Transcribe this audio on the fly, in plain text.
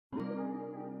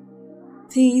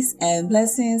Peace and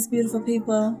blessings, beautiful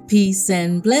people. Peace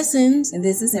and blessings. And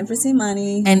this is Empress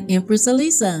Imani. And Empress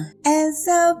Elisa. And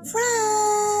surprise!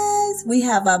 We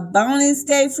have a bonus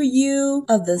day for you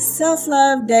of the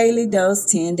Self-Love Daily Dose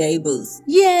 10-Day Boost.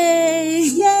 Yay!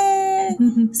 Yay!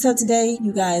 So today,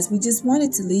 you guys, we just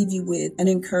wanted to leave you with an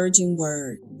encouraging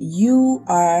word. You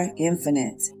are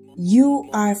infinite. You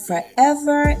are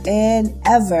forever and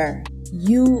ever.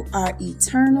 You are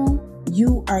eternal.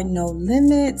 You are no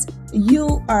limit.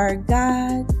 You are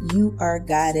God. You are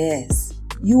Goddess.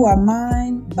 You are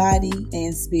mind, body,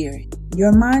 and spirit.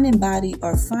 Your mind and body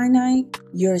are finite.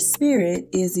 Your spirit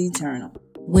is eternal.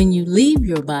 When you leave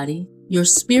your body, your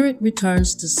spirit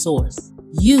returns to source.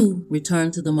 You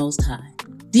return to the Most High.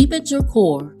 Deep at your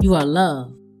core, you are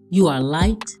love. You are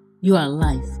light. You are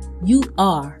life. You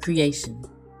are creation.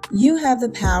 You have the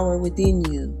power within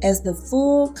you as the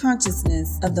full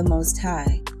consciousness of the Most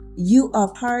High. You are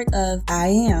part of I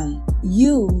Am.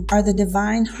 You are the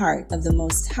divine heart of the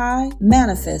Most High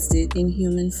manifested in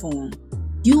human form.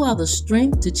 You are the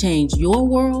strength to change your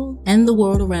world and the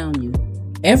world around you.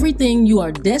 Everything you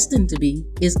are destined to be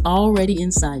is already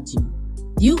inside you.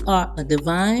 You are a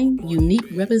divine,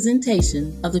 unique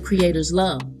representation of the Creator's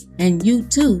love, and you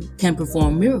too can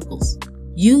perform miracles.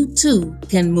 You too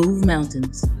can move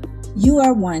mountains. You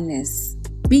are oneness.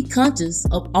 Be conscious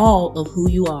of all of who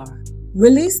you are.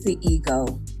 Release the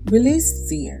ego. Release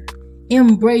fear.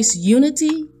 Embrace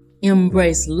unity.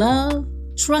 Embrace love.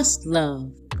 Trust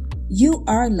love. You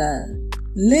are love.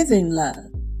 Live in love.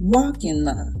 Walk in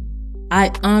love. I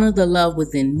honor the love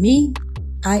within me.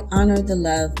 I honor the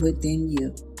love within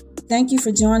you. Thank you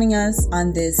for joining us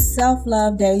on this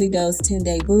Self-Love Daily Dose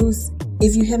 10-Day Boost.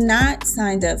 If you have not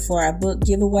signed up for our book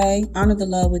giveaway, Honor the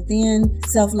Love Within,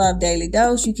 Self-Love Daily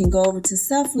Dose, you can go over to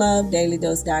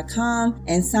selflovedailydose.com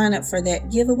and sign up for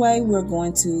that giveaway. We're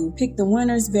going to pick the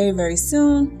winners very, very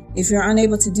soon. If you're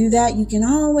unable to do that, you can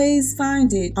always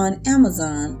find it on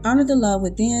Amazon, Honor the Love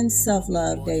Within,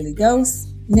 Self-Love Daily Dose.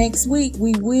 Next week,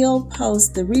 we will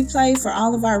post the replay for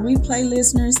all of our replay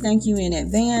listeners. Thank you in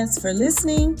advance for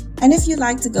listening. And if you'd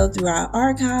like to go through our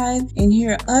archive and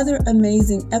hear other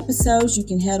amazing episodes, you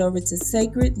can head over to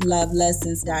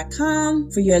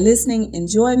sacredlovelessons.com for your listening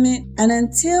enjoyment. And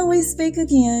until we speak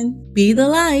again, be the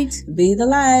light. Be the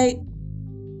light.